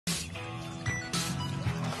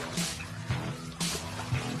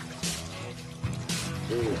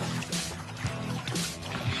Now,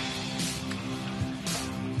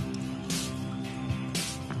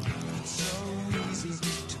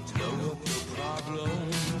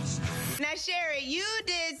 Sherri, you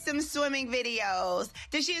did some swimming videos.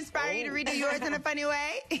 Did she inspire you to redo yours in a funny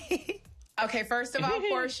way? Okay, first of all,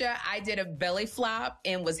 Porsha, I did a belly flop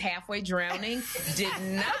and was halfway drowning. Did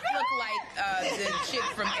not look like the chick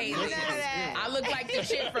from Aliens. I look like the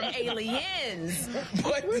chick from Aliens.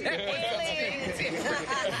 But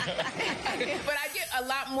I get a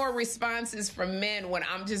lot more responses from men when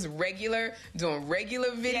I'm just doing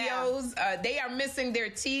regular videos. Yeah. They are missing their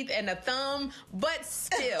teeth and a thumb, but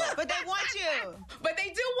still. But they want you. But they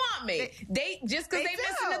do want me. They just because they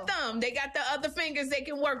missing the thumb, they got the other fingers they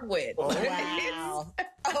can work with. Wow.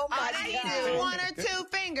 Oh my God. One or two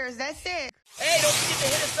fingers. That's it. Hey, don't forget to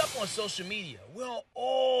hit us up on social media. We're on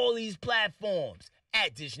all these platforms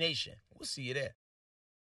at Dish Nation. We'll see you there.